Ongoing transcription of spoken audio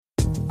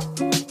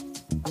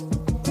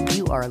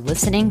are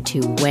listening to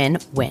Win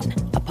Win,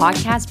 a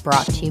podcast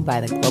brought to you by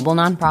the global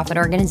nonprofit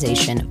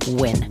organization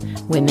WIN,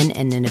 Women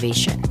in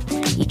Innovation.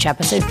 Each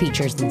episode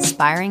features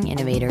inspiring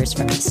innovators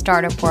from the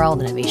startup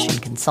world, innovation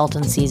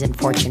consultancies, and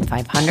Fortune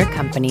 500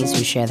 companies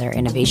who share their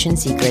innovation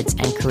secrets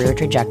and career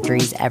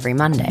trajectories every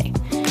Monday.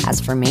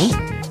 As for me,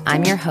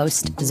 I'm your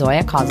host,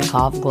 Zoya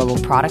Kozakov, Global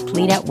Product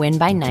Lead at WIN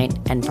by night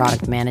and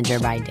Product Manager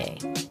by day.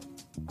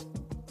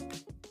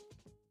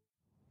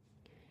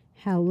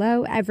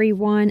 Hello,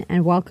 everyone,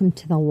 and welcome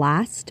to the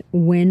last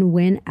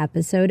Win-Win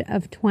episode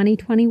of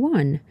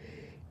 2021.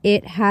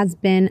 It has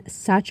been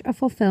such a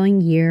fulfilling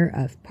year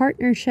of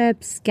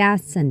partnerships,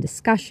 guests, and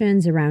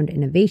discussions around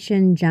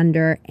innovation,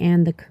 gender,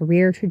 and the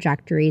career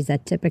trajectories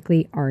that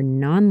typically are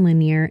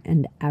nonlinear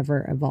and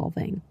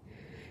ever-evolving.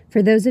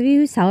 For those of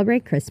you who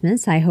celebrate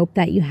Christmas, I hope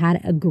that you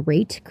had a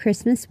great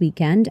Christmas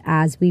weekend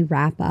as we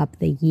wrap up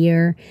the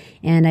year,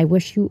 and I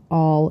wish you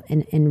all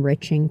an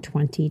enriching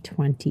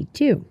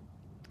 2022.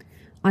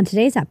 On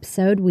today's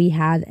episode, we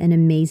have an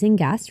amazing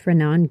guest,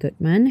 Renan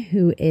Gutman,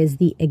 who is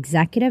the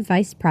Executive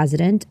Vice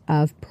President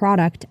of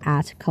Product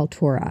at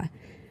Kaltura.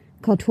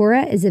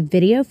 Kaltura is a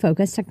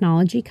video-focused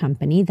technology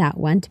company that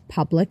went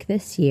public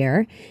this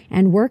year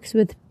and works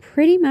with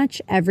pretty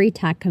much every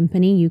tech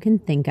company you can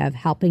think of,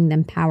 helping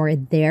them power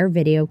their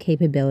video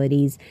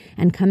capabilities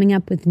and coming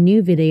up with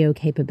new video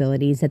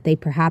capabilities that they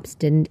perhaps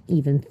didn't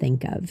even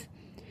think of.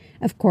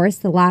 Of course,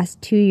 the last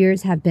 2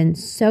 years have been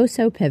so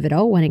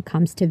pivotal when it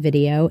comes to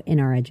video in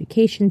our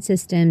education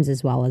systems,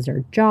 as well as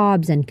our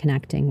jobs and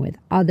connecting with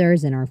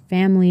others and our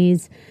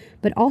families,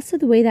 but also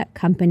the way that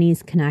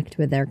companies connect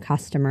with their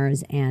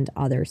customers and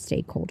other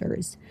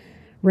stakeholders.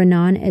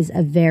 Renan is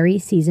a very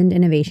seasoned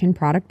innovation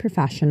product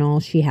professional.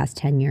 She has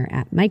tenure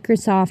at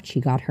Microsoft. She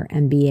got her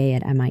MBA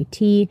at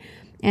MIT.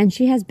 And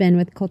she has been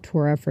with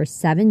Kaltura for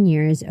 7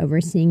 years,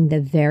 overseeing the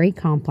very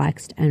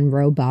complex and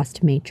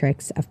robust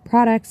matrix of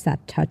products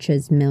that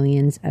touches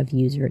millions of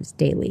users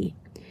daily.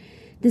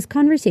 This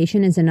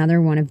conversation is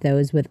another one of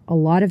those with a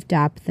lot of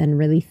depth and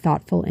really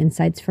thoughtful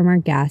insights from our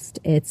guest.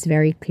 It's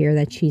very clear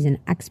that she's an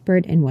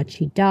expert in what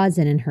she does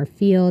and in her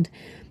field.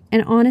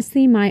 And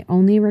honestly, my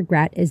only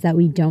regret is that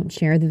we don't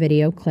share the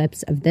video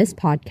clips of this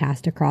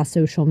podcast across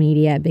social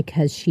media,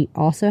 because she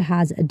also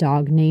has a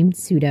dog named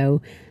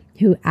Pseudo,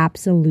 who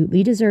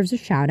absolutely deserves a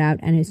shout out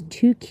and is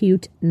too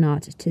cute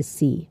not to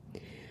see.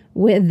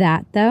 With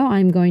that, though,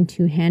 I'm going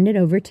to hand it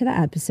over to the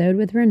episode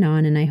with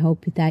Renan, and I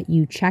hope that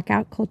you check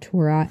out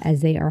Kaltura,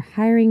 as they are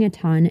hiring a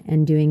ton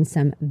and doing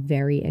some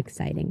very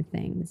exciting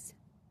things.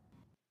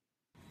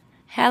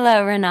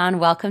 Hello, Renan.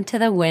 Welcome to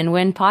the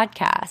Win-Win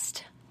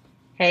podcast.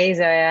 Hey,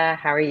 Zoya.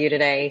 How are you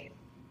today?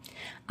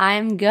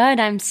 I'm good.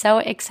 I'm so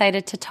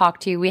excited to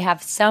talk to you. We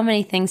have so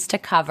many things to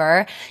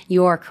cover: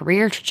 your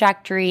career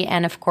trajectory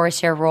and, of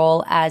course, your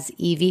role as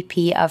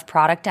EVP of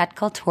Product at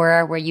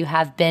Kaltura, where you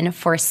have been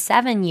for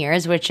 7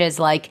 years, which is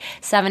like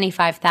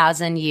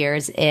 75,000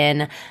 years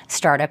in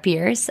startup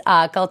years.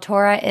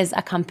 Kaltura is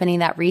a company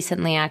that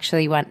recently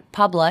actually went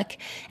public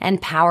and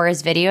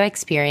powers video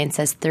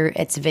experiences through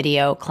its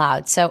video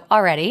cloud. So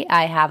already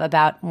I have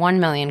about 1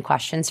 million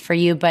questions for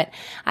you, but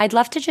I'd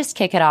love to just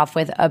kick it off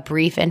with a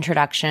brief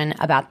introduction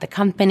about the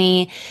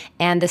company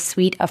and the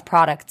suite of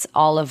products,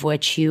 all of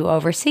which you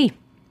oversee.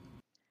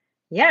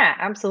 Yeah,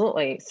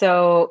 absolutely.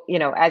 So,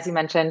 as you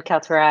mentioned,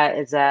 Kaltura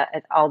is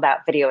it's all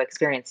about video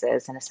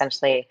experiences. And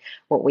essentially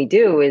what we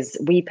do is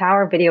we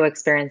power video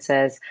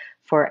experiences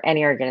for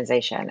any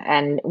organization.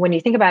 And when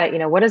you think about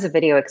it, what is a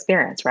video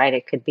experience, right?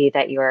 It could be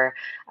that you're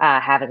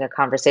having a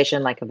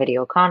conversation like a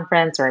video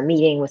conference or a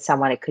meeting with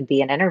someone. It could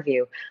be an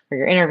interview where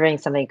you're interviewing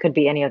something. It could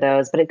be any of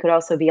those, but it could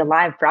also be a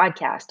live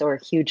broadcast or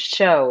a huge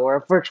show or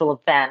a virtual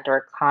event or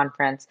a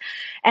conference.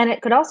 And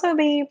it could also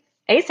be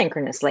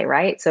asynchronously,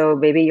 right? So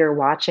maybe you're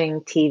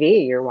watching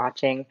TV, you're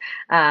watching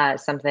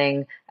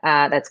something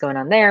that's going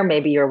on there.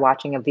 Maybe you're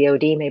watching a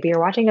VOD, maybe you're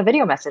watching a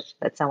video message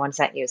that someone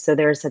sent you. So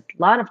there's a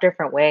lot of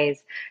different ways.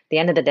 At the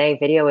end of the day,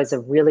 video is a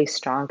really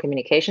strong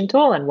communication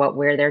tool. And what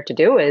we're there to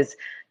do is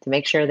to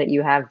make sure that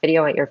you have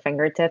video at your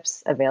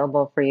fingertips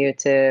available for you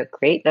to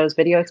create those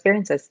video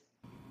experiences.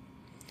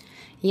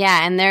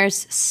 Yeah, and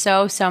there's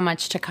so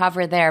much to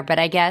cover there, but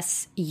I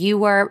guess you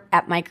were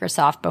at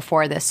Microsoft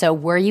before this. So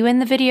were you in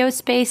the video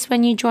space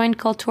when you joined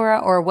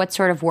Kaltura, or what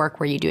sort of work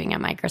were you doing at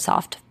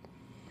Microsoft?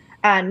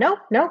 No.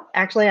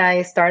 Actually,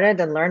 I started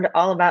and learned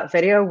all about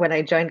video when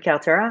I joined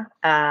Kaltura.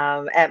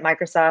 At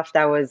Microsoft,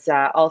 I was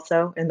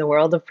also in the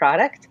world of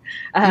product.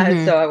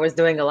 So I was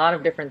doing a lot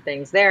of different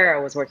things there.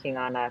 I was working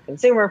on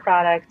consumer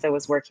products. I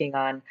was working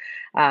on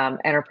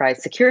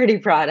enterprise security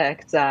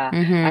products.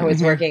 I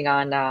was working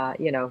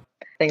on,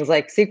 things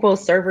like SQL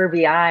Server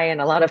BI and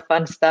a lot of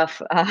fun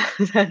stuff.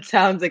 That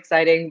sounds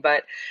exciting,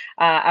 but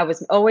I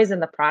was always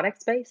in the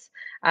product space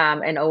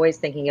and always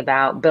thinking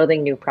about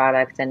building new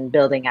products and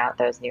building out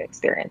those new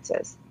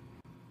experiences.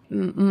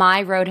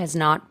 my road has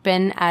not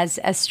been as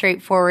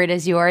straightforward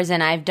as yours,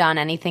 and I've done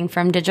anything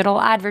from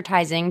digital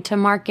advertising to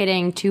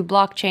marketing to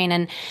blockchain.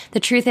 And the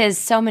truth is,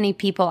 so many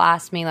people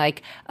ask me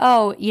like,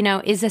 oh,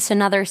 is this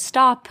another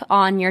stop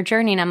on your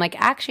journey? And I'm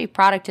like, actually,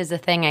 product is a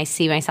thing I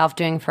see myself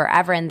doing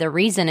forever. And the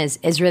reason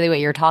is really what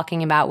you're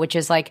talking about, which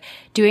is like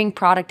doing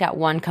product at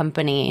one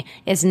company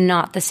is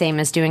not the same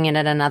as doing it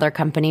at another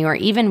company, or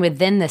even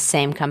within the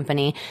same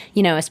company.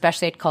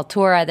 Especially at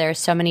Kaltura, there's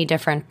so many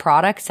different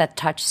products that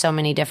touch so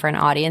many different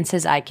audiences.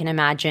 I can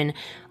imagine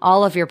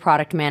all of your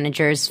product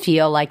managers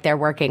feel like they're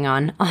working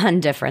on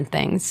different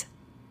things.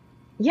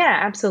 Yeah,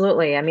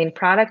 absolutely. I mean,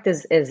 product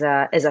is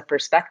a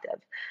perspective,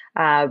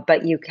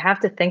 but you have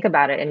to think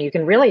about it, and you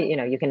can really,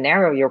 you can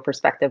narrow your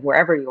perspective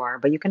wherever you are,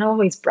 but you can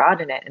always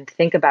broaden it and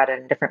think about it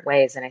in different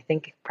ways. And I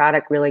think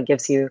product really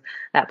gives you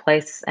that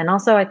place. And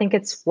also, I think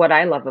it's what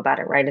I love about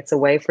it, right? It's a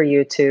way for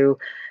you to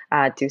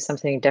do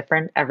something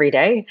different every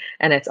day,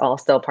 and it's all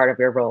still part of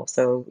your role.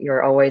 So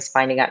you're always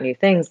finding out new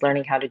things,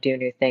 learning how to do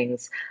new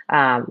things,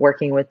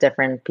 working with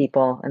different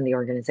people in the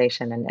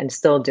organization, and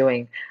still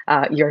doing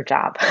your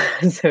job,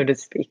 so to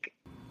speak.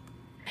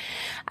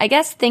 I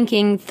guess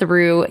thinking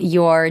through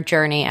your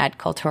journey at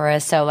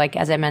Kaltura, so like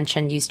as I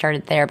mentioned, you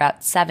started there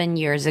about 7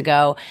 years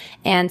ago.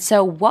 And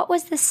so what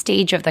was the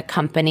stage of the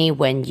company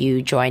when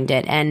you joined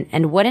it?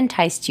 And what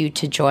enticed you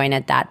to join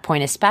at that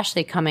point,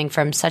 especially coming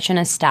from such an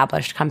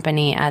established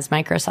company as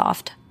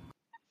Microsoft?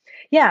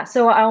 Yeah,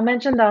 so I'll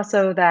mention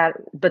also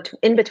that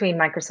in between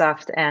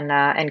Microsoft and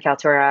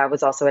Kaltura, I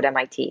was also at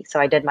MIT. So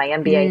I did my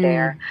MBA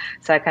there.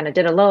 So I kind of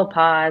did a little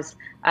pause.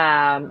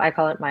 I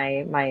call it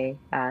my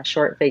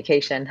short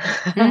vacation.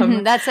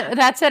 That's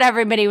what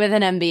everybody with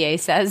an MBA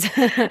says.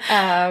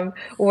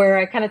 Where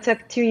I kind of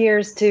took 2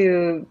 years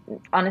to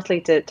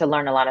honestly to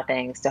learn a lot of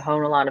things, to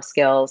hone a lot of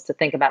skills, to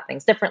think about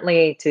things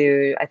differently,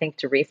 to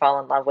re-fall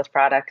in love with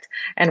product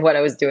and what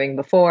I was doing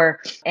before,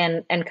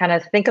 and kind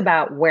of think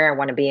about where I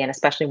want to be. And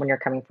especially when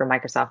you're coming from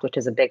Microsoft, which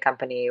is a big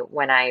company,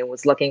 when I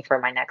was looking for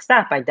my next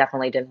step, I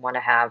definitely didn't want to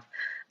have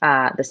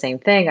the same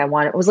thing. I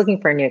was looking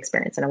for a new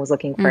experience, and I was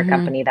looking for a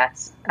company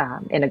that's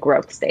in a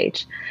growth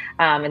stage,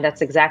 and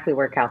that's exactly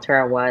where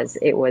Kaltura was.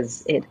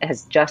 It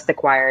has just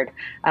acquired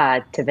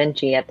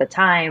TaVinci at the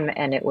time,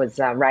 and it was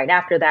right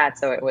after that.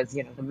 So it was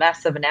the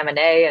mess of an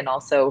M&A, and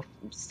also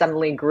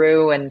suddenly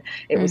grew, and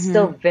it was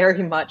still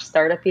very much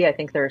startup-y. I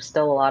think there's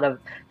still a lot of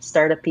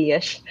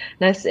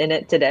startup-y-ishness in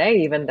it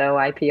today, even though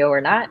IPO or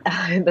not,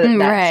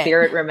 that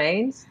spirit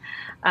remains.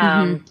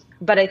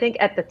 But I think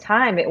at the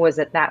time it was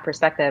at that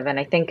perspective. And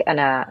I think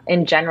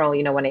in general,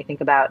 when I think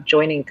about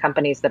joining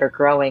companies that are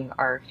growing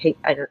are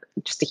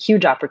just a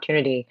huge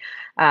opportunity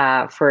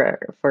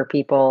for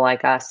people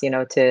like us,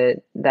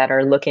 that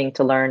are looking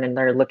to learn, and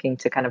they're looking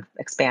to kind of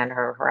expand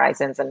her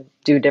horizons and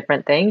do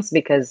different things,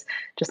 because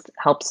it just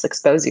helps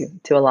expose you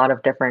to a lot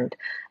of different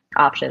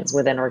options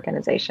within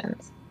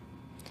organizations.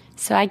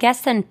 So I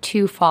guess then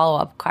 2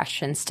 follow-up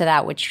questions to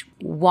that, which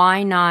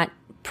why not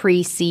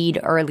pre-seed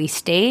early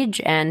stage,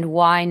 and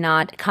why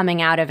not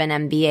coming out of an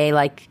MBA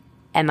like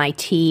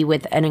MIT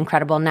with an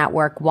incredible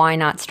network? Why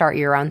not start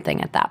your own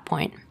thing at that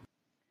point?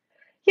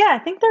 Yeah, I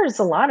think there's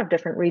a lot of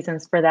different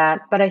reasons for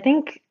that. But I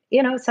think,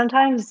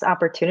 sometimes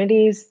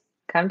opportunities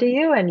come to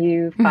you and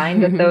you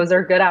find that those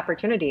are good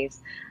opportunities.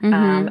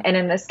 And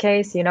in this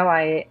case,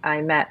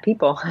 I met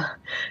people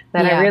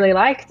that I really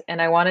liked,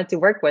 and I wanted to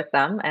work with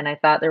them. And I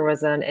thought there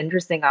was an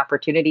interesting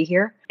opportunity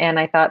here. And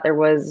I thought there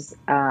was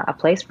a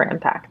place for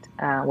impact,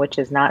 which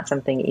is not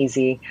something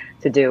easy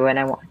to do. And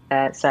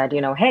I said,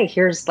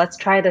 hey, let's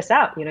try this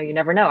out. You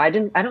never know. I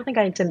don't think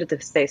I intended to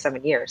stay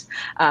 7 years,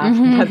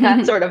 but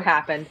that sort of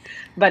happened.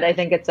 But I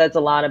think it says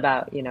a lot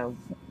about,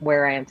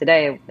 where I am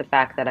today, the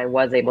fact that I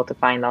was able to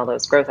find all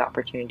those growth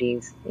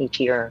opportunities each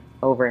year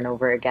over and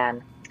over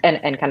again,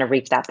 and kind of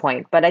reach that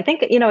point. But I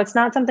think, it's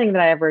not something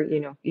that I ever,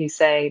 you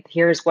say,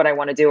 here's what I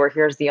want to do, or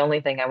here's the only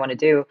thing I want to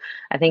do.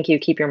 I think you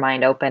keep your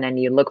mind open and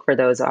you look for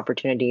those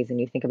opportunities, and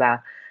you think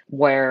about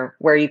where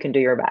you can do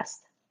your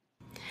best.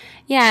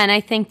 Yeah, and I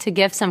think to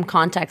give some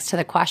context to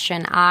the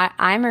question,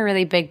 I'm a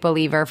really big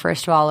believer,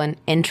 first of all, in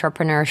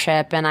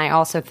entrepreneurship. And I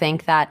also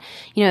think that,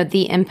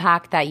 the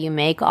impact that you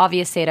make,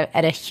 obviously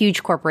at a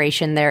huge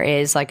corporation, there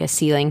is like a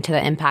ceiling to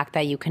the impact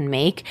that you can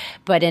make.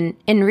 But in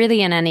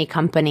any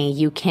company,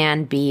 you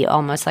can be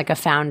almost like a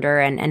founder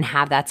and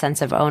have that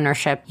sense of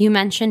ownership. You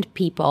mentioned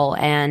people,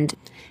 and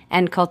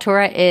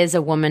Kaltura is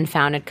a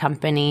woman-founded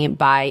company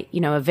by,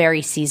 a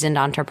very seasoned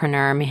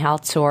entrepreneur, Michal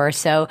Tzur.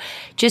 So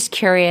just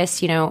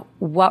curious,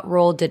 what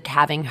role did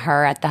having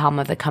her at the helm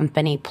of the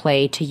company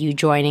play to you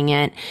joining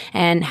it?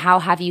 And how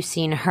have you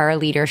seen her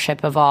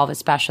leadership evolve,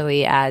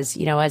 especially as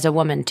a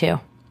woman too?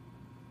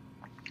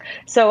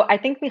 So I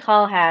think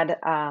Michal had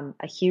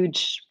a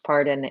huge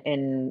part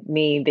in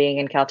me being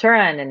in Kaltura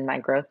and in my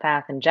growth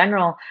path in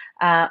general.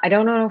 I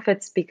don't know if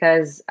it's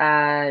because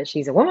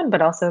she's a woman,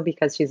 but also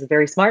because she's a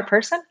very smart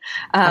person.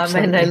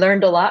 And I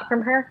learned a lot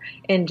from her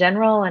in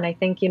general. And I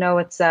think,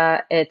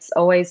 it's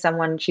always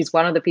someone, she's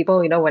one of the people,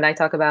 when I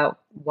talk about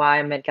why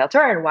I'm in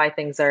Kaltura and why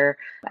things are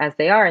as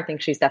they are, I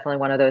think she's definitely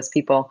one of those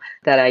people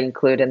that I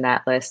include in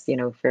that list,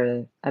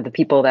 for the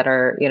people that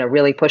are,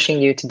 really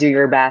pushing you to do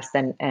your best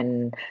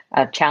and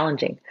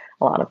challenging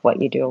a lot of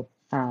what you do.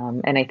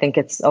 And I think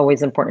it's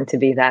always important to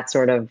be that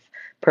sort of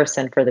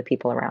person for the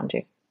people around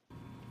you.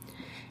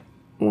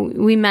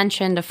 We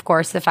mentioned, of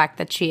course, the fact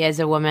that she is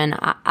a woman.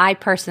 I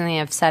personally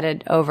have said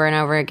it over and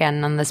over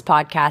again on this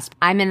podcast.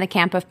 I'm in the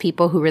camp of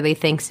people who really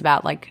thinks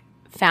about like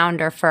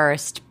founder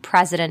first,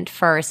 president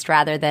first,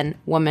 rather than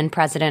woman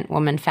president,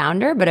 woman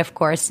founder. But of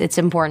course, it's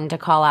important to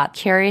call out.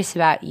 Curious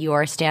about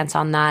your stance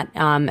on that,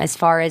 as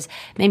far as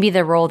maybe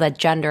the role that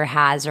gender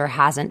has or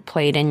hasn't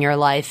played in your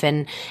life,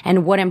 and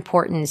what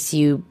importance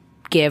you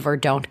give or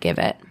don't give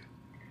it.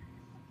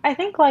 I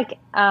think like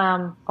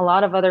a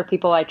lot of other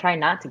people, I try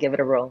not to give it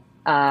a role.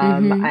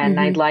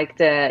 I'd like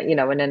to, in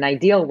an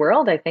ideal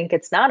world, I think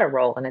it's not a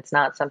role, and it's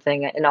not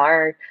something in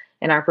our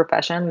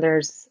profession.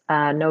 There's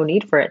no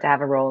need for it to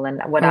have a role. And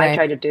what I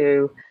try to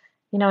do,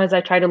 is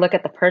I try to look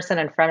at the person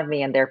in front of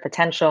me and their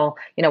potential,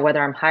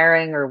 whether I'm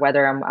hiring or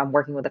whether I'm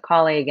working with a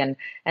colleague, and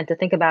to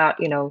think about,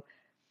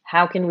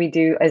 how can we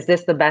is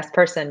this the best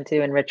person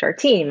to enrich our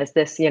team? Is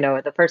this,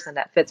 the person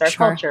that fits our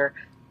culture?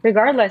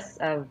 Regardless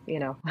of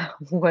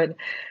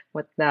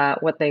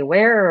what they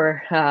wear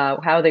or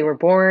how they were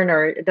born,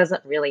 or it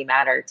doesn't really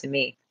matter to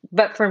me.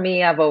 But for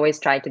me, I've always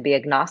tried to be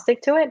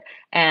agnostic to it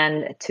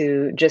and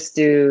to just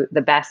do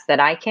the best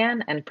that I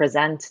can and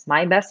present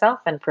my best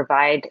self and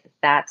provide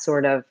that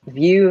sort of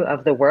view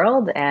of the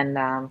world. And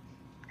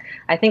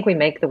I think we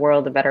make the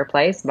world a better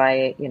place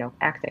by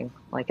acting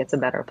like it's a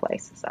better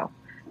place. So.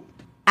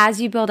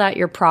 As you build out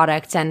your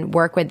products and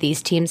work with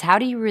these teams, how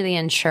do you really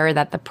ensure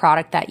that the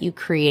product that you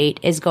create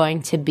is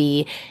going to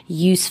be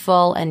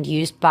useful and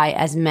used by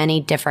as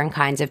many different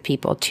kinds of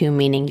people too,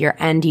 meaning your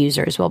end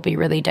users will be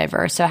really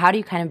diverse? So how do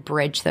you kind of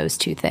bridge those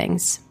two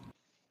things?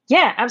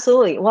 Yeah,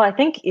 absolutely. Well, I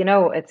think,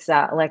 it's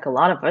like a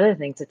lot of other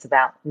things. It's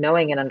about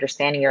knowing and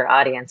understanding your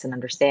audience and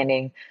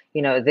understanding,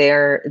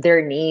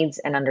 their needs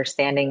and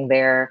understanding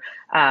their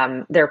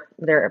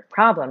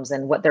problems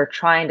and what they're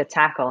trying to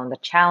tackle and the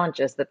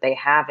challenges that they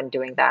have in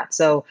doing that.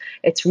 So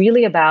it's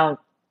really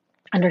about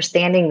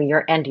understanding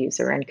your end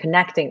user and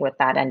connecting with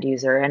that end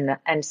user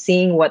and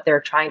seeing what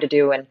they're trying to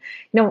do and,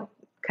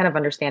 kind of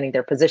understanding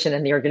their position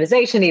in the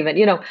organization,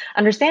 even,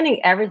 understanding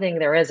everything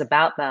there is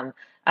about them,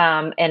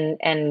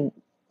 and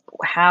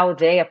how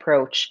they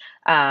approach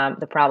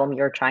the problem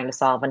you're trying to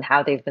solve and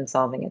how they've been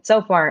solving it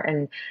so far,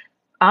 and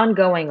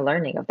ongoing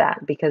learning of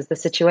that, because the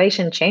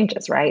situation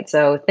changes, right?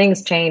 So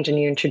things change and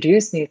you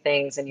introduce new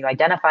things and you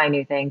identify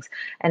new things,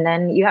 and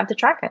then you have to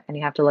track it and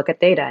you have to look at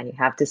data and you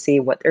have to see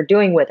what they're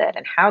doing with it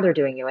and how they're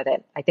doing it with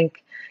it. I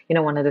think,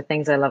 one of the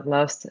things I love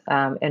most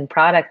in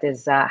product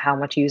is how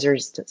much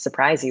users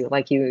surprise you.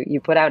 Like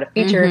you put out a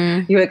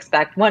feature, you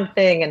expect one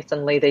thing, and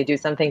suddenly they do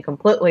something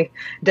completely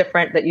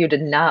different that you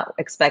did not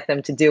expect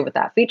them to do with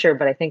that feature.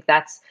 But I think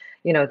that's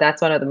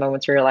one of the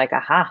moments where you're like,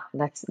 aha,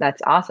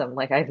 that's awesome.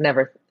 Like I've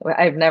never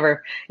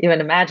even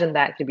imagined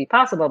that could be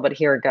possible, but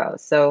here it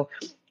goes. So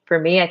for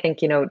me, I think,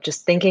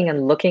 just thinking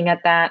and looking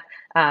at that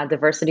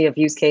diversity of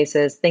use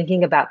cases,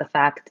 thinking about the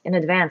fact in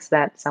advance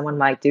that someone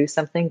might do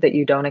something that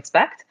you don't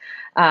expect,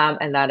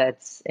 and that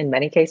it's, in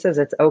many cases,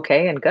 it's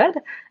okay and good,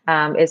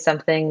 is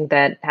something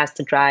that has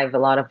to drive a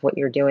lot of what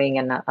you're doing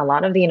and a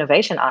lot of the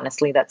innovation,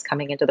 honestly, that's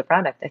coming into the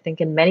product. I think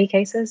in many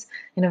cases,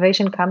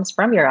 innovation comes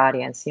from your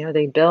audience.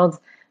 They build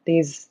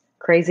these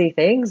crazy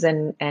things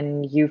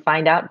and you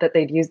find out that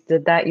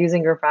did that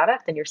using your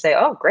product, and you say,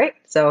 oh, great.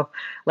 So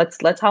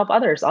let's help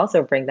others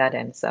also bring that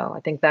in. So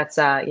I think that's,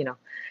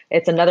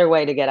 it's another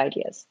way to get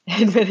ideas,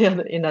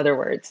 in other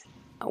words.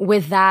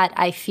 With that,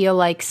 I feel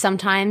like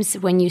sometimes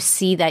when you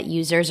see that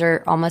users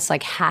are almost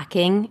like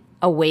hacking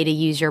a way to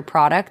use your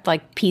product,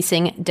 like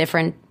piecing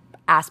different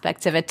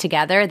aspects of it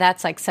together,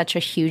 that's like such a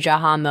huge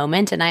aha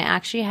moment. And I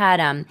actually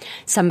had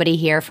somebody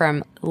here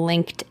from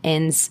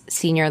LinkedIn's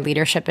senior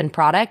leadership and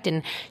product,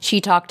 and she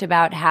talked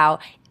about how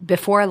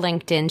before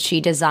LinkedIn,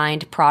 she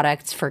designed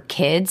products for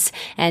kids.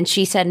 And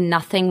she said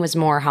nothing was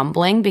more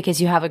humbling, because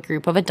you have a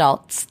group of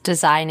adults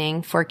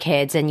designing for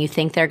kids and you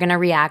think they're going to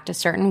react a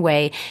certain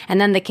way.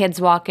 And then the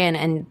kids walk in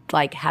and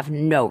like have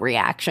no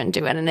reaction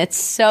to it. And it's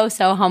so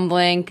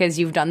humbling, because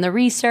you've done the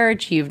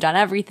research, you've done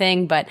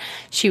everything. But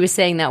she was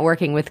saying that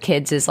working with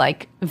kids is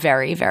like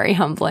very, very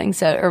humbling.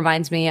 So it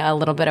reminds me a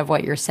little bit of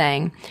what you're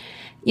saying.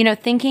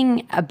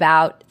 Thinking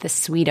about the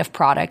suite of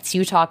products,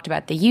 you talked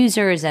about the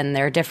users and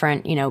their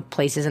different,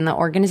 places in the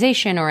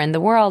organization or in the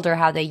world or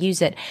how they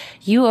use it.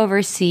 You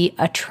oversee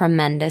a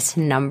tremendous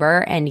number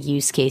and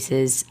use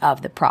cases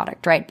of the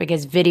product, right?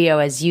 Because video,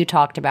 as you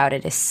talked about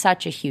it, is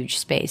such a huge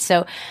space.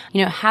 So,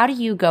 how do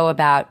you go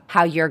about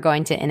how you're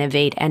going to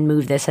innovate and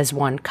move this as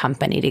one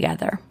company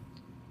together?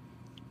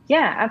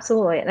 Yeah,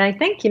 absolutely. And I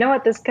think, you know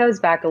what, this goes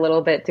back a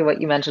little bit to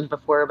what you mentioned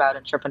before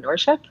about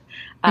entrepreneurship,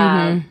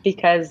 Mm-hmm.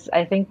 because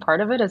I think part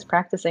of it is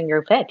practicing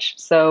your pitch.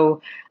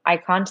 So I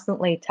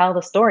constantly tell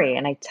the story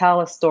and I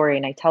tell a story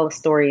and I tell a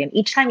story. And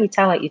each time you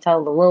tell it, you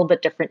tell it a little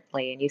bit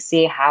differently and you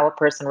see how a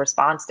person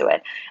responds to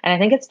it. And I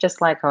think it's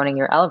just like honing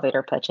your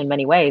elevator pitch in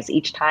many ways.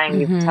 Each time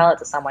you Mm-hmm. tell it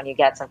to someone, you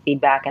get some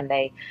feedback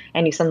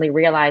and you suddenly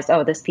realize,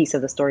 oh, this piece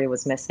of the story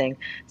was missing.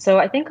 So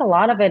I think a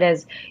lot of it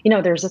is,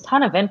 there's a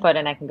ton of input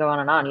and I can go on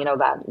and on,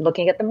 about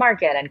looking at the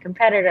market and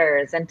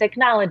competitors and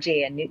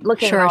technology and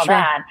looking at Sure, all sure.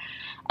 that.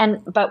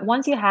 But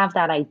once you have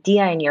that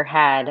idea in your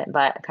head,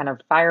 that kind of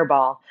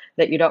fireball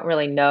that you don't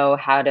really know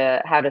how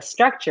to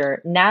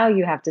structure, now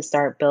you have to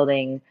start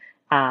building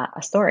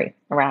a story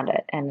around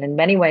it. And in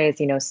many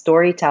ways,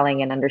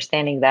 storytelling and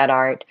understanding that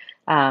art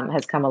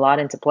has come a lot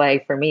into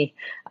play for me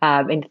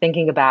in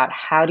thinking about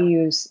how do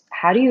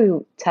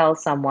you tell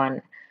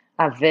someone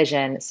a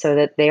vision so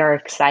that they are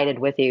excited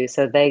with you,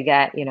 so they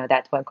get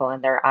that twinkle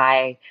in their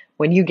eye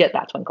when you get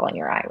that twinkle in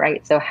your eye,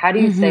 right? So how do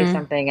you say Mm-hmm.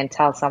 something and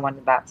tell someone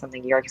about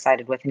something you're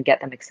excited with and get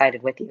them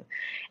excited with you?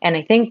 And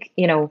I think,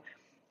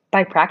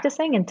 by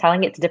practicing and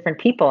telling it to different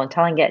people and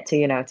telling it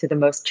to, to the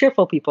most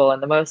cheerful people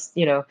and the most,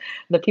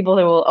 the people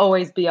who will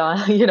always be on,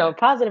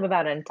 positive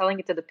about it, and telling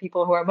it to the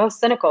people who are most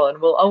cynical and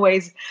will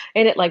always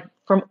in it, like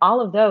from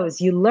all of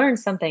those, you learn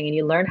something and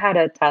you learn how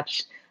to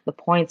touch the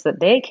points that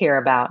they care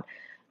about.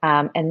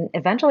 And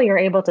eventually you're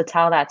able to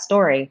tell that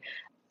story.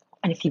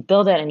 And if you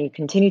build it and you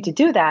continue to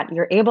do that,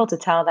 you're able to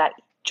tell that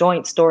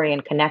joint story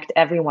and connect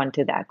everyone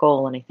to that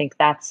goal. And I think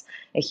that's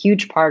a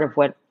huge part of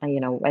what,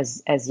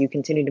 as you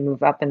continue to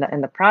move up in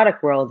the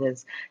product world,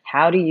 is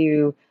how do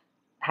you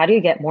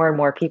get more and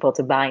more people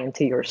to buy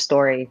into your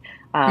story,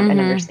 and Mm-hmm.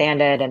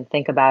 understand it and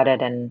think about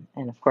it, and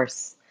of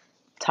course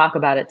talk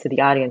about it to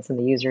the audience and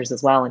the users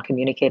as well, and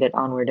communicate it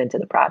onward into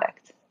the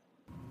product.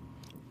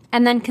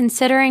 And then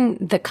considering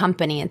the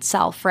company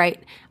itself, right?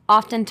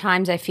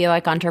 Oftentimes, I feel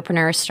like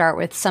entrepreneurs start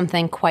with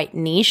something quite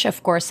niche,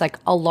 of course, like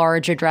a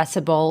large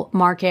addressable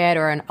market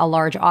or a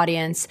large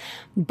audience.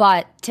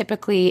 But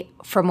typically,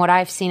 from what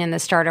I've seen in the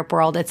startup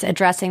world, it's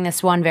addressing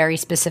this one very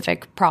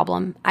specific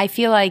problem. I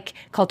feel like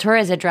Kaltura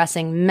is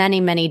addressing many,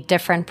 many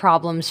different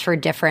problems for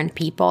different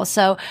people.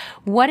 So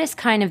what is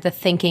kind of the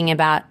thinking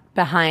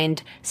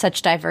behind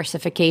such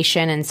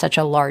diversification and such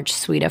a large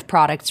suite of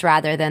products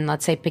rather than,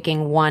 let's say,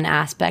 picking one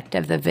aspect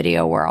of the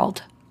video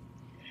world?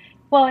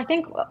 Well,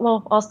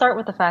 I'll start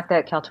with the fact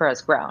that Kaltura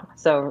has grown.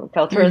 So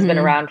Kaltura has been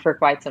Mm-hmm. around for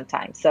quite some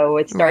time. So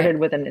it Right. started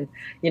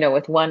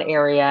with one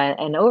area,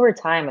 and over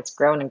time it's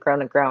grown and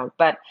grown and grown.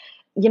 But,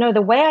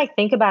 the way I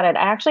think about it,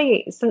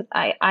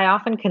 I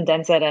often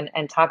condense it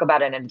and talk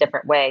about it in a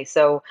different way.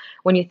 So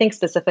when you think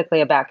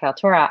specifically about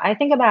Kaltura, I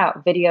think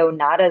about video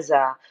not as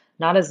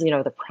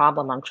the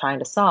problem I'm trying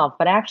to solve,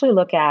 but I actually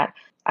look at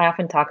I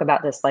often talk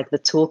about this like the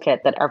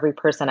toolkit that every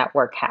person at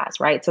work has,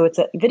 right? So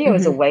video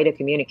is a Mm-hmm. way to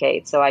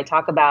communicate. So I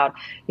talk about,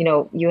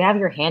 you have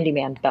your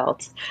handyman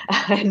belt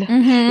and,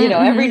 Mm-hmm.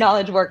 every Mm-hmm.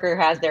 knowledge worker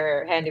has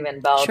their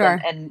handyman belt,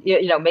 and, Sure.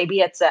 and, maybe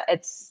it's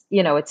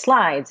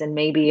slides, and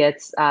maybe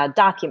it's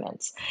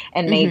documents,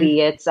 and Mm-hmm.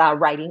 maybe it's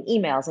writing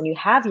emails, and you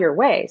have your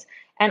ways.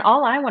 And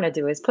all I want to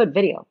do is put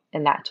video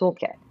in that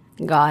toolkit.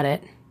 Got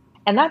it.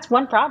 And that's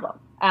one problem.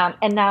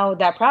 And now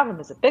that problem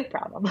is a big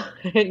problem.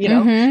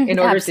 Mm-hmm. In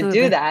order to do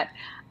Absolutely. that,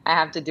 I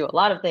have to do a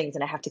lot of things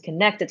and I have to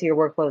connect it to your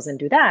workflows and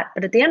do that.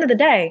 But at the end of the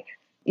day,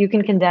 you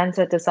can condense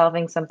it to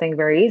solving something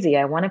very easy.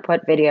 I want to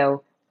put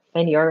video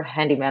in your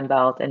handyman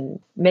belt and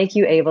make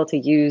you able to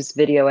use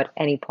video at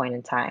any point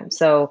in time.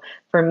 So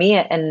for me,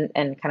 and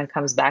kind of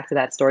comes back to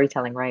that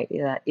storytelling, right?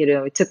 That,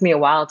 it took me a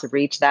while to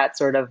reach that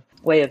sort of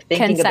way of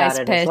thinking about Concise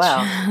it as pitch.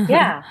 well.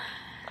 Yeah.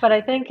 But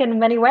I think in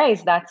many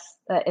ways,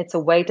 it's a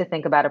way to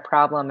think about a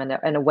problem,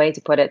 and a way to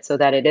put it so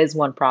that it is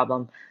one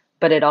problem,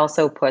 but it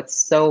also puts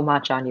so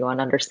much on you on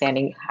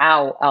understanding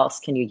how else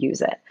can you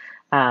use it,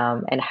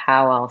 and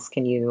how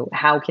can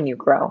you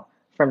grow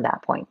from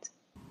that point.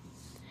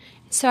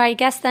 So I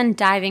guess then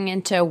diving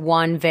into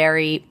one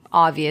very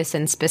obvious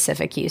and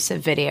specific use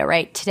of video,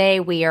 right? Today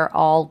we are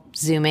all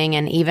Zooming,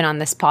 and even on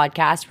this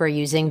podcast, we're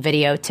using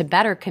video to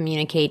better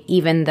communicate,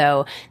 even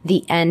though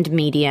the end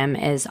medium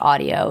is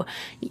audio.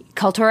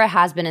 Kaltura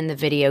has been in the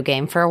video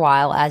game for a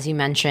while, as you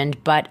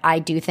mentioned, but I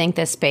do think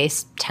this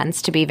space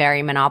tends to be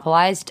very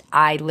monopolized.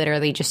 I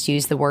literally just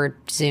use the word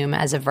Zoom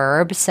as a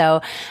verb.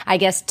 So I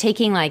guess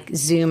taking like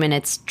Zoom in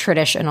its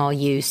traditional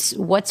use,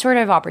 what sort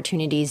of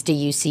opportunities do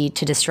you see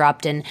to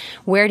disrupt, and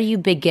where do you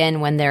begin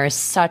when there is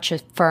such a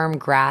firm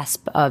grasp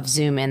of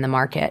Zoom in the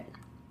market?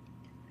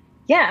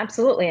 Yeah,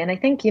 absolutely. And I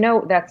think,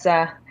 that's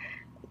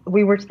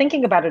we were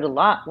thinking about it a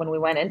lot when we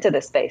went into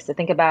this space, to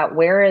think about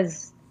where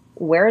is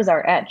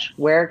our edge?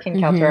 Where can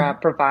Mm-hmm. Kaltura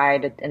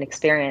provide an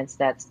experience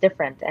that's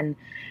different?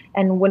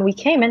 And when we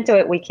came into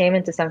it, we came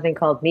into something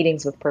called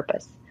meetings with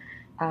purpose.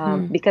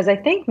 Because I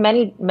think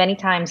many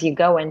times you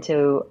go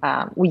into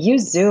we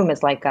use Zoom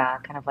as like a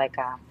kind of like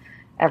a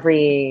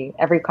every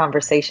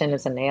conversation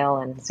is a nail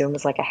and Zoom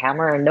is like a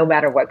hammer, and no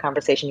matter what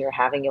conversation you're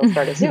having, you'll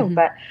start a Zoom.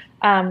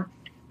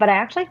 But But I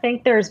actually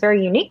think there's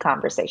very unique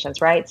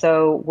conversations, right?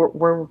 So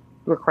we're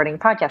recording a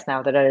podcast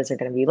now that others are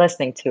going to be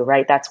listening to,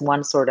 right? That's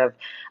one sort of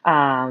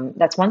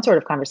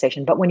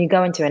conversation. But when you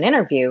go into an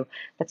interview,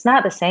 that's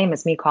not the same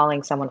as me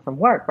calling someone from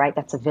work, right?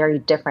 That's a very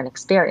different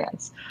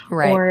experience.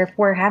 Right. Or if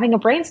we're having a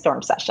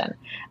brainstorm session,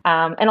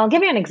 and I'll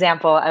give you an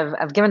example.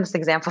 I've given this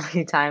example a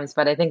few times,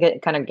 but I think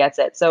it kind of gets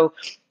it. So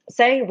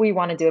say we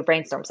want to do a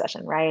brainstorm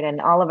session, right? And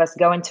all of us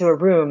go into a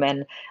room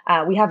and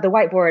we have the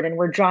whiteboard and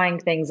we're drawing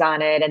things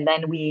on it. And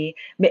then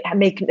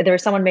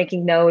there's someone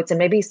making notes, and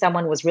maybe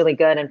someone was really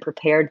good and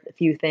prepared a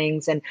few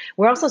things. And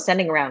we're also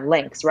sending around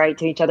links, right,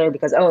 to each other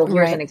because, oh,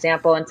 here's an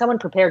example. And someone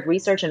prepared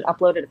research and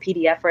uploaded a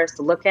PDF for us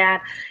to look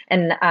at.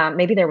 And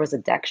maybe there was a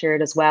deck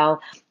shared as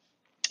well.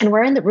 And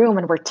we're in the room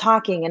and we're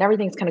talking and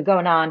everything's kind of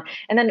going on.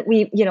 And then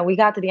we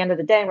got to the end of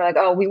the day and we're like,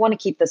 oh, we want to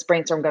keep this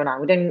brainstorm going on.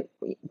 We didn't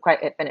quite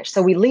finish.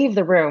 So we leave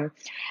the room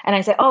and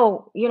I say,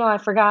 oh, I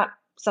forgot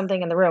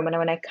something in the room. And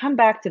when I come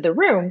back to the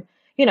room,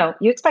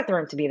 you expect the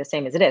room to be the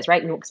same as it is,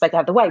 right? You expect to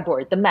have the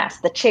whiteboard, the mess,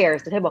 the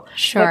chairs, the table.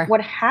 Sure. But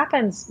what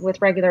happens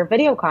with regular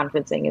video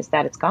conferencing is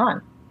that it's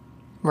gone.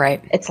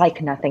 Right. It's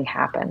like nothing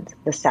happened.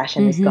 The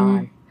session is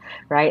gone,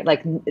 right?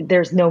 Like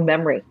there's no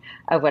memory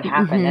of what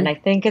happened. And I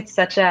think it's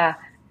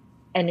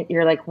and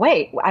you're like,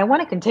 wait, I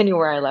want to continue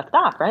where I left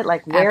off, right?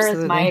 Like, where is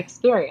my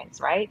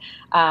experience, right?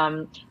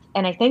 And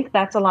I think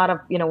that's a lot of,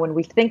 when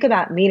we think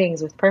about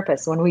meetings with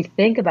purpose, when we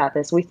think about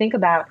this, we think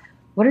about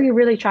what are you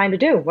really trying to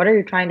do? What are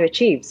you trying to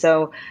achieve?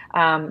 So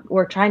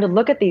we're trying to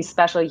look at these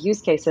special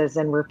use cases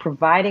and we're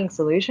providing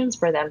solutions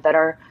for them that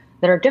are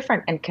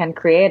different and can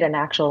create an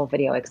actual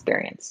video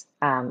experience.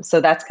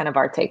 So that's kind of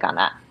our take on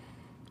that.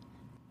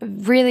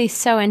 Really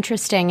so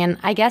interesting. And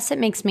I guess it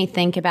makes me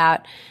think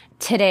about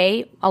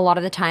today, a lot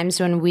of the times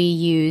when we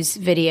use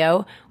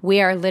video,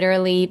 we are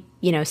literally,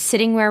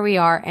 sitting where we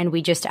are and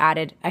we just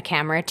added a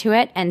camera to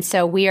it. And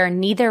so we are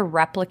neither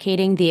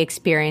replicating the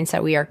experience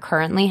that we are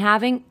currently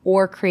having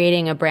or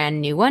creating a brand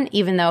new one,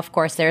 even though, of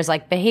course, there's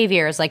like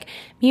behaviors like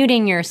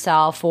muting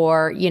yourself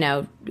or,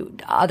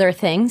 other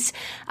things.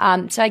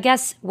 So I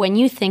guess when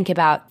you think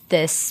about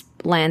this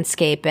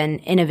landscape and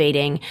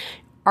innovating,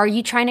 are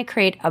you trying to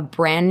create a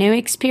brand new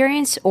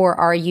experience or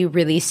are you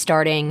really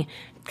starting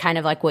kind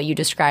of like what you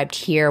described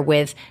here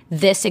with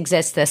this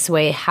exists this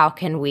way, how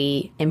can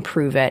we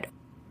improve it?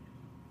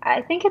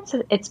 I think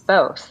it's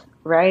both,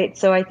 right?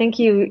 So I think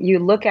you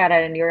look at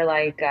it and you're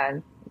like,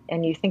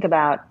 and you think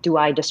about, do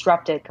I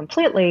disrupt it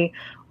completely?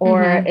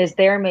 Or is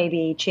there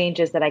maybe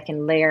changes that I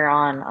can layer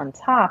on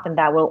top and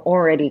that will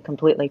already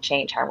completely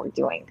change how we're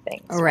doing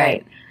things,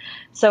 right?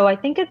 So I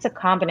think it's a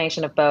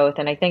combination of both.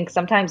 And I think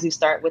sometimes you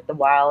start with the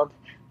wild,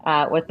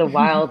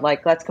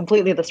 like let's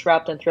completely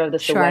disrupt and throw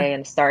this away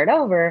and start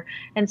over.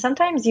 And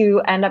sometimes you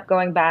end up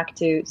going back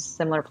to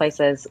similar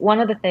places. One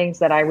of the things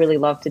that I really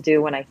love to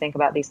do when I think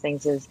about these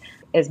things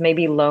is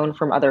maybe learn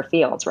from other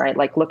fields, right?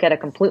 Like look at a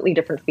completely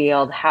different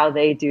field, how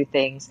they do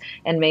things,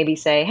 and maybe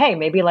say, hey,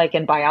 maybe like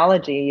in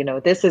biology,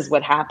 this is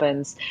what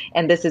happens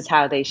and this is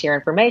how they share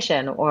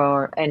information,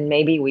 and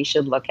maybe we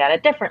should look at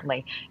it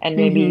differently and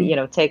maybe,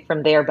 take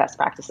from their best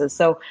practices.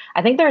 So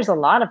I think there's a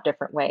lot of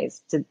different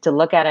ways to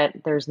look at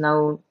it.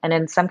 And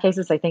in some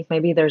cases, I think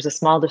maybe there's a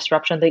small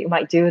disruption that you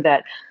might do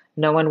that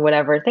no one would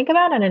ever think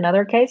about. And in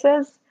other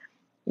cases,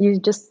 you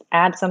just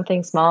add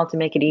something small to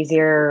make it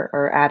easier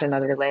or add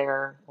another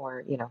layer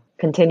or,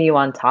 continue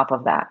on top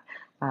of that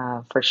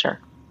for sure.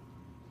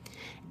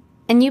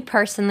 And you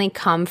personally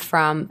come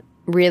from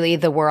really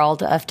the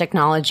world of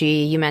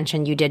technology. You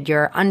mentioned you did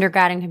your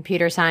undergrad in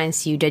computer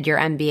science, you did your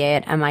MBA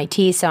at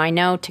MIT. So I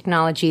know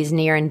technology is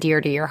near and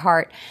dear to your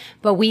heart,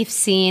 but we've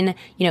seen,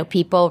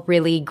 people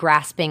really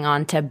grasping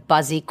onto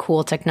buzzy,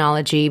 cool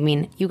technology. I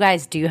mean, you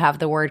guys do have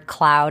the word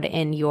cloud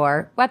in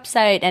your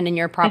website and in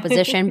your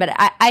proposition, but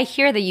I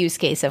hear the use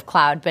case of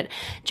cloud. But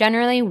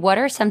generally, what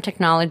are some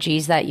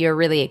technologies that you're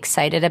really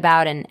excited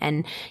about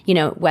and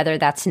whether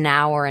that's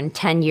now or in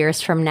 10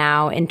 years from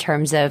now in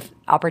terms of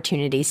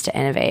opportunities to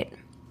innovate?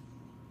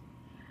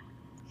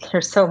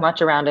 There's so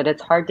much around it.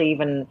 It's hard to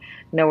even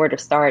know where to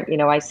start.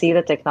 I see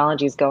the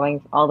technologies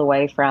going all the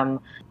way from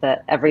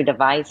every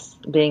device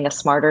being a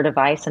smarter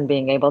device and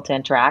being able to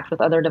interact with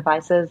other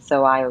devices.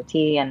 So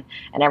IoT and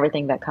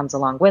everything that comes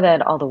along with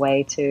it, all the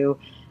way to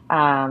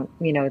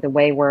the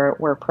way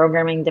we're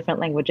programming different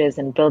languages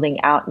and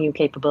building out new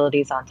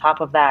capabilities on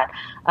top of that,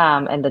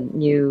 and the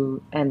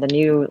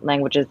new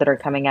languages that are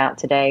coming out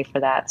today for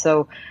that.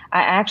 So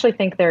I actually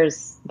think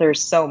there's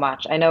so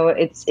much. I know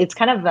it's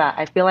kind of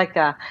I feel like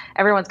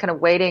everyone's kind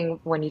of waiting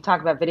when you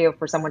talk about video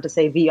for someone to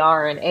say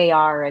VR and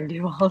AR and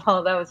do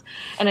all those,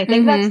 and I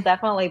think that's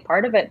definitely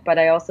part of it. But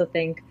I also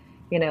think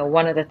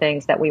one of the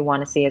things that we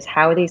want to see is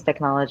how these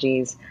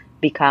technologies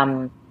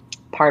become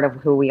part of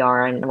who we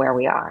are and where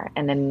we are.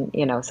 And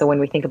then, so when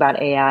we think about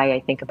AI,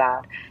 I think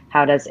about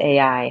how does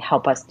AI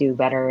help us do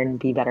better and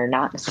be better,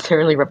 not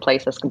necessarily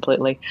replace us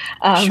completely.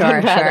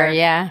 Sure,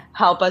 yeah.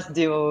 Help us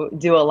do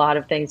a lot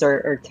of things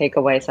or take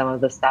away some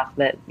of the stuff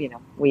that,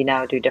 we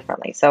now do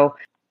differently. So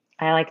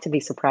I like to be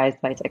surprised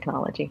by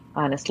technology,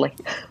 honestly.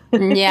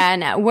 Yeah,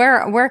 no,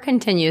 we're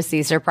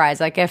continuously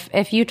surprised. Like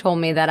if you told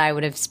me that I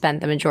would have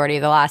spent the majority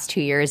of the last 2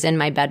 years in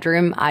my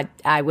bedroom,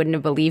 I wouldn't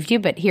have believed you.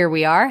 But here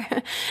we are.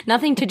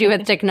 Nothing to do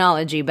with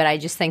technology, but I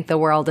just think the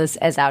world is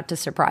out to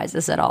surprise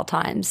us at all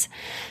times.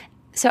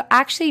 So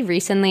actually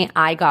recently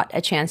I got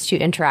a chance to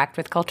interact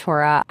with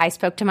Kaltura. I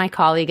spoke to my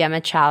colleague Emma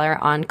Challer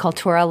on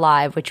Kaltura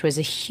Live, which was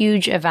a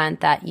huge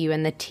event that you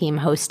and the team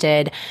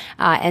hosted.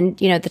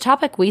 And, you know, the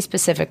topic we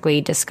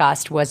specifically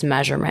discussed was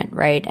measurement,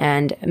 right?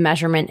 And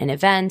measurement in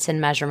events and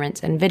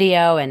measurements in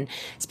video. And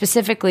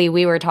specifically,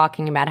 we were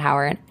talking about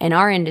how in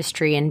our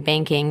industry in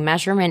banking,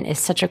 measurement is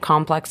such a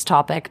complex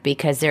topic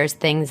because there's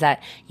things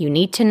that you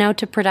need to know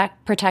to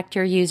protect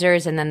your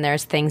users. And then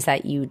there's things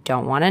that you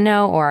don't want to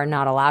know or are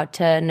not allowed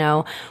to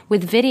know.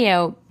 With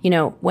video, you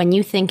know, when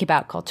you think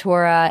about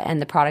Kaltura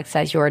and the products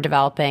that you're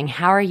developing,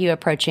 how are you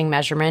approaching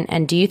measurement?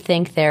 And do you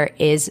think there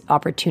is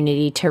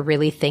opportunity to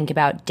really think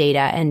about data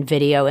and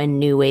video in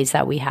new ways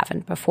that we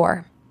haven't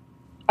before?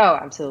 Oh,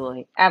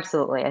 absolutely.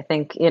 Absolutely. I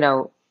think, you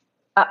know,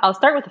 I'll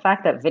start with the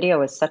fact that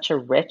video is such a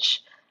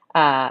rich,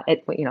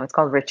 it's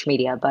called rich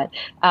media, but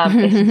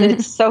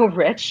it's so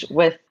rich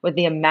with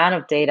the amount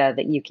of data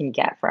that you can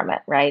get from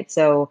it, right?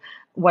 So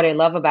what I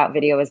love about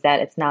video is that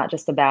it's not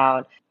just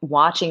about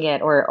watching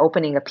it or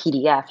opening a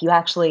PDF. You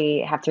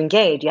actually have to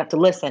engage. You have to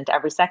listen to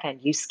every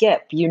second. You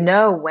skip. You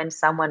know when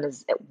someone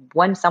is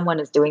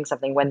doing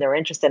something, when they're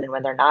interested and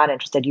when they're not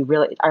interested. You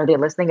really are they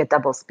listening at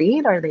double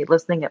speed? Are they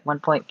listening at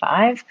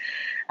 1.5?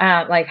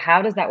 Like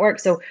how does that work?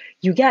 So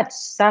you get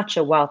such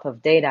a wealth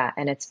of data,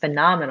 and it's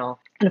phenomenal.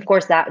 And of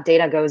course, that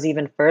data goes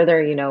even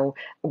further, you know,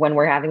 when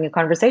we're having a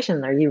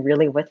conversation. Are you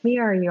really with me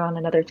or are you on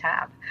another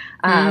tab?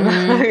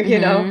 You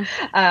know,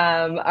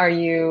 are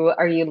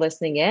you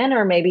listening in,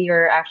 or maybe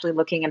you're actually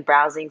looking and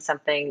browsing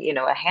something, you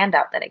know, a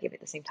handout that I give you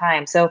at the same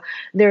time. So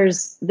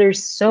there's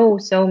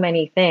so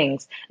many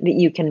things that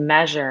you can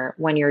measure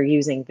when you're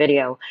using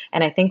video.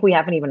 And I think we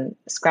haven't even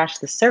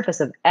scratched the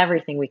surface of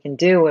everything we can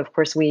do. Of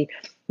course,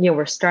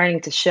 we're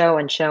starting to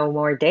show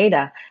more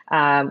data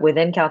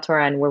within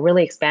Kaltura, and we're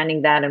really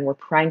expanding that, and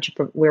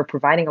we're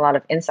providing a lot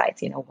of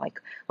insights. You know, like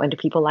when do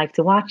people like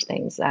to watch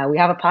things? We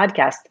have a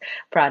podcast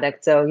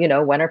product, so you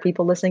know, when are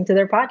people listening to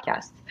their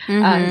podcasts?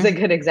 It's a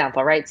good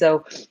example, right?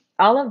 So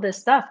all of this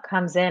stuff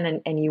comes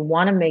in, and you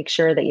want to make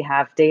sure that you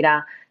have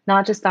data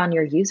not just on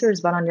your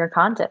users, but on your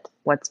content.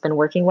 What's been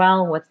working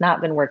well, what's not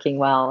been working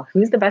well,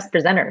 who's the best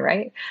presenter,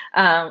 right?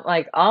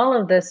 Like all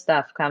of this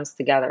stuff comes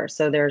together.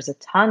 So there's a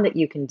ton that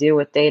you can do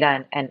with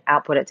data and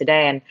output it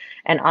today.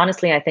 And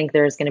honestly, I think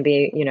there's going to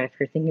be, you know, if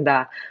you're thinking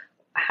about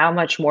how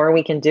much more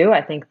we can do,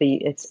 I think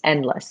it's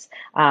endless.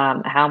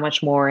 How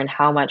much more and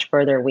how much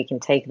further we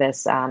can take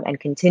this and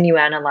continue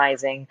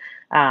analyzing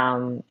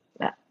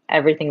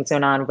everything that's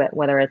going on,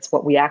 whether it's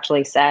what we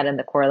actually said and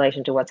the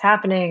correlation to what's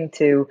happening,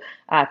 to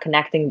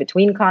connecting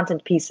between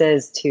content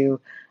pieces, to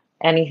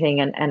anything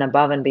and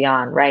above and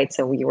beyond, right?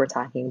 So we were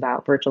talking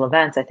about virtual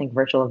events. I think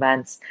virtual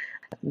events,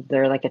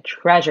 they're like a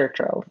treasure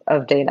trove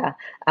of data.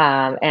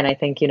 And I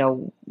think, you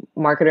know,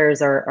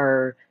 marketers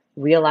are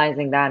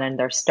realizing that, and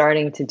they're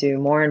starting to do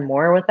more and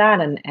more with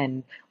that.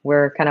 And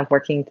we're kind of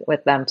working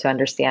with them to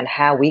understand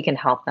how we can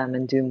help them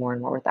and do more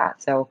and more with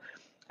that. So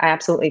I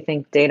absolutely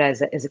think data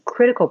is a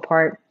critical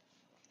part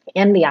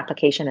in the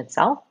application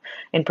itself,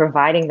 in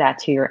providing that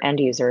to your end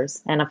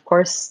users, and of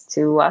course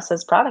to us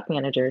as product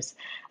managers.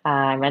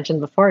 I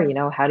mentioned before, you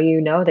know, how do you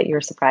know that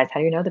you're surprised?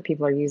 How do you know that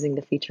people are using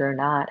the feature or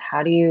not?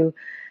 How do you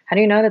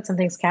know that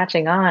something's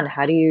catching on?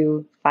 How do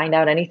you find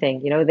out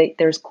anything? You know,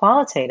 there's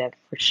qualitative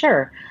for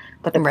sure,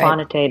 but the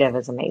quantitative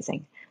is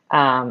amazing,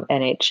 and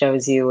it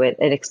shows you, it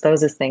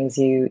exposes things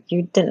you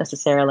didn't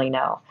necessarily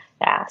know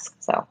to ask.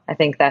 So I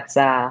think that's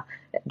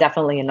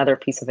definitely another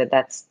piece of it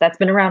that's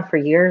been around for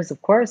years,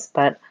 of course,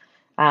 but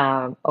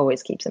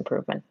always keeps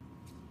improvement.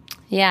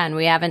 Yeah, and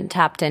we haven't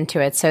tapped into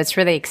it. So it's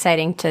really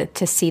exciting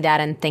to see that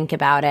and think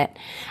about it.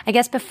 I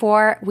guess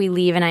before we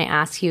leave and I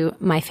ask you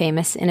my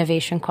famous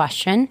innovation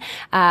question,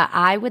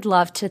 I would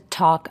love to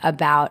talk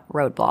about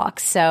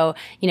roadblocks. So,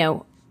 you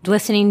know,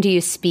 listening to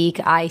you speak,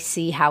 I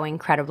see how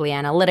incredibly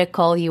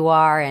analytical you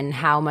are and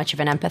how much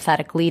of an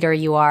empathetic leader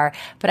you are.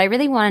 But I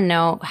really want to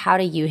know, how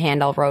do you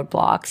handle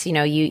roadblocks? You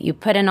know, you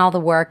put in all the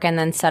work and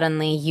then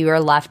suddenly you're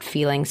left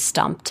feeling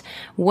stumped.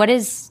 What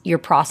is your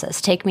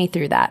process? Take me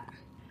through that.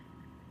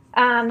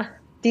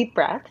 Deep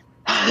breath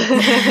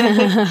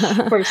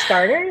for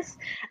starters,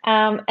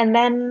 and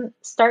then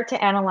start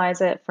to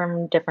analyze it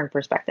from different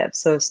perspectives.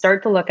 So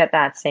start to look at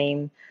that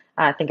same,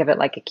 think of it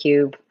like a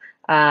cube.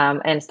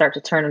 And start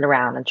to turn it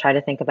around and try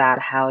to think about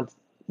how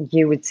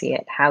you would see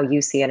it, how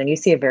you see it, and you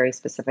see a very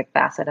specific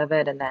facet of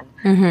it, and then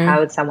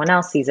how someone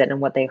else sees it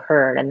and what they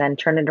heard, and then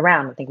turn it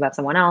around and think about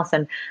someone else.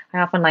 And I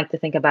often like to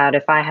think about,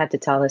 if I had to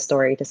tell this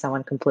story to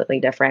someone completely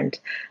different,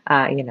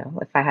 you know,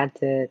 if I had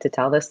to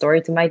tell this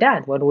story to my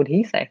dad, what would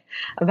he say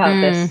about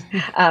this?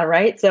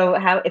 Right? So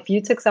if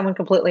you took someone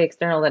completely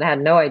external that had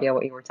no idea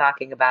what you were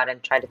talking about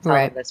and tried to tell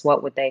them this,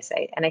 what would they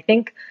say? And I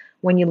think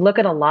when you look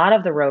at a lot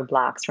of the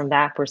roadblocks from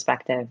that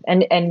perspective,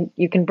 and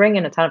you can bring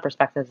in a ton of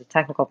perspectives, a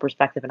technical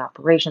perspective, an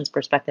operations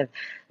perspective,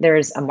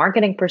 there's a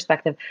marketing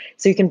perspective.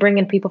 So you can bring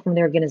in people from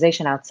the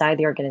organization, outside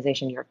the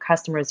organization, your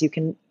customers.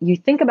 You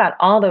think about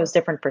all those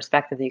different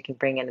perspectives that you can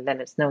bring in, and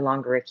then it's no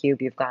longer a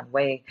cube. You've gone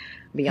way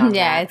beyond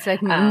that. It's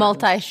like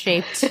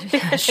multi-shaped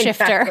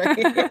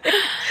shifter.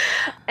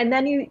 And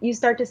then you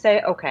start to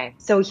say, okay,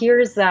 so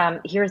here's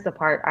the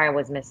part I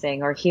was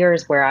missing, or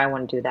here's where I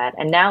want to do that.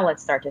 And now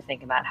let's start to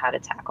think about how to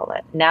tackle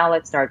it. Now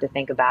let's start to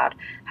think about,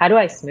 how do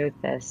I smooth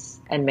this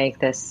and make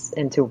this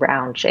into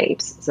round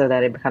shapes so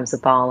that it becomes a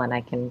ball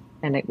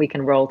and we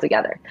can roll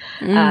together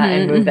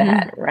and move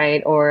ahead,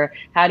 right? Or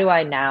how do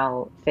I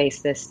now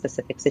face this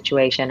specific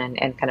situation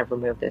and kind of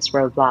remove this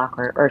roadblock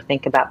or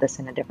think about this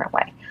in a different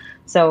way?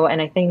 So,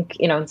 and I think,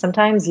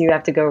 sometimes you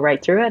have to go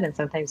right through it, and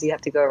sometimes you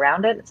have to go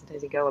around it, and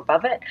sometimes you go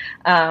above it.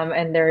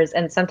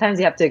 And sometimes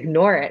you have to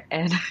ignore it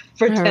and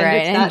pretend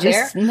it's not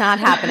just there. Not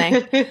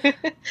happening.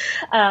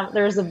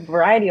 There's a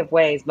variety of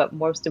ways, but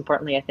most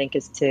importantly, I think,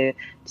 is to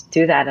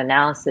do that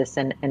analysis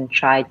and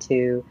try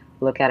to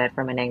look at it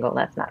from an angle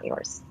that's not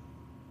yours.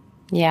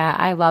 Yeah,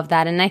 I love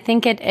that. And I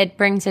think it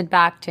brings it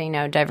back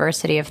to,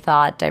 diversity of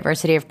thought,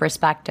 diversity of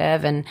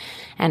perspective, and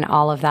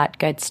all of that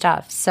good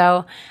stuff.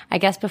 So I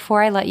guess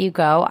before I let you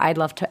go, I'd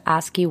love to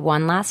ask you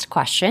one last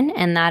question.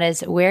 And that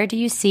is, where do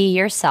you see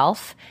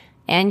yourself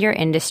and your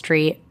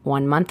industry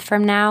 1 month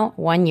from now,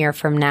 1 year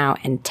from now,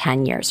 and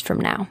 10 years from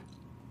now?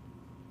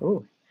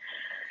 Ooh.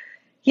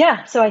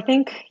 Yeah. So I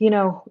think,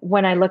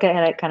 when I look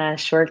at it kind of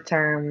short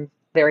term,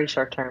 very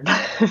short term,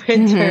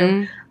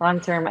 mid-term,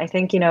 long term, I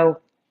think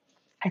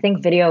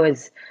video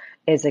is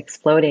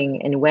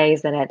exploding in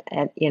ways that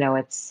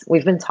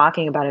we've been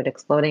talking about it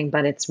exploding,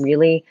 but it's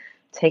really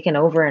taken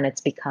over, and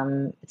it's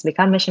become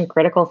mission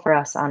critical for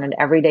us on an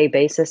everyday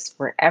basis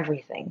for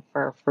everything,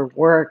 for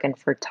work and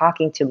for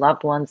talking to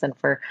loved ones and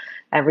for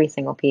every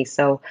single piece.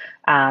 So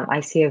I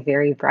see a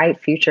very bright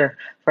future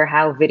for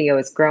how video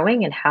is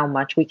growing and how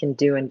much we can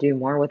do and do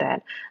more with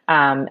it.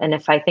 And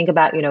if I think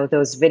about,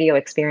 those video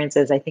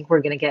experiences, I think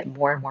we're going to get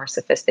more and more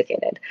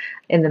sophisticated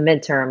in the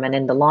midterm and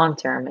in the long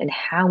term, and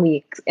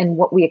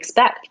what we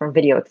expect from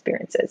video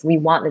experiences. We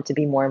want them to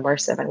be more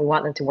immersive, and we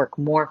want them to work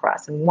more for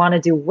us. And we want to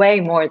do way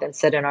more than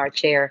sit in our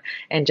chair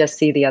and just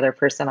see the other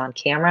person on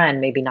camera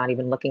and maybe not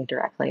even looking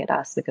directly at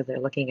us because they're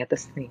looking at the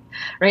screen,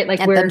 right?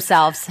 Like at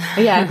themselves.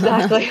 Yeah,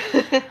 exactly.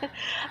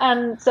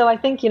 So I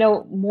think,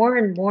 more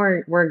and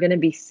more we're going to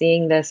be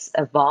seeing this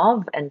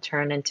evolve and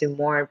turn into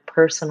more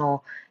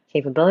personal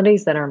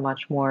capabilities that are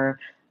much more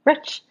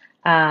rich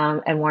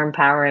and more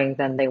empowering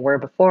than they were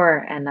before.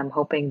 And I'm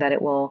hoping that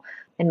it will,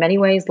 in many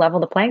ways, level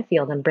the playing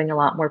field and bring a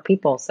lot more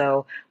people.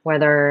 So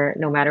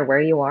no matter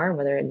where you are,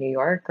 whether in New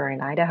York or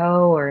in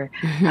Idaho or,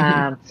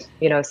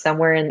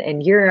 somewhere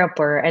in Europe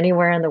or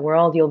anywhere in the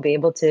world, you'll be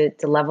able to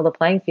level the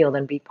playing field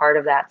and be part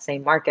of that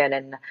same market.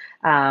 And,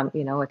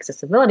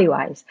 accessibility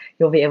wise,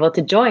 you'll be able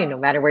to join no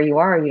matter where you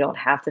are. You don't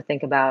have to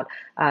think about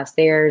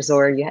stairs,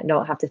 or you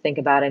don't have to think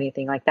about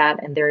anything like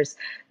that. And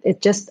it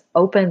just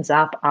opens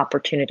up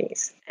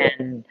opportunities.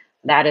 And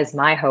that is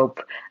my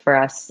hope for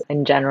us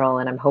in general.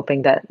 And I'm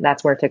hoping that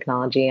that's where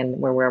technology and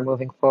where we're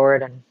moving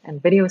forward,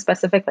 and video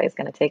specifically, is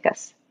going to take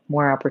us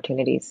more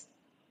opportunities.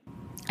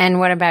 And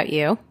what about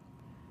you?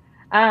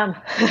 I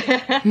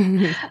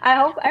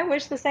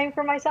wish the same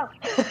for myself.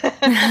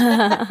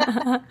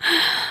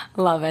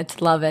 Love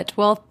it. Love it.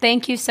 Well,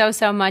 thank you so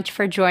much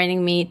for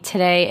joining me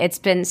today. It's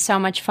been so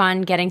much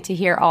fun getting to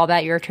hear all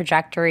about your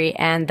trajectory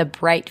and the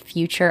bright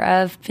future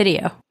of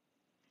video.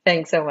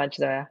 Thanks so much,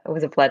 Zoya. It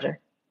was a pleasure.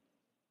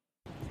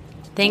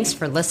 Thanks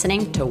for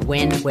listening to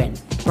Win Win,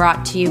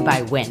 brought to you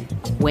by WIN,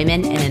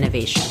 Women in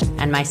Innovation,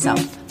 and myself,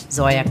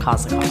 Zoya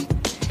Kozakov.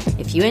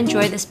 If you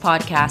enjoy this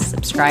podcast,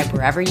 subscribe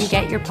wherever you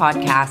get your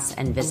podcasts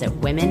and visit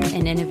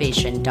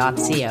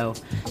womeninnovation.co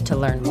to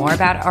learn more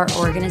about our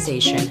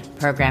organization,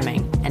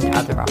 programming, and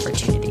other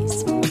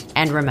opportunities.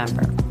 And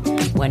remember,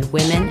 when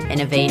women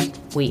innovate,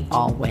 we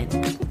all win.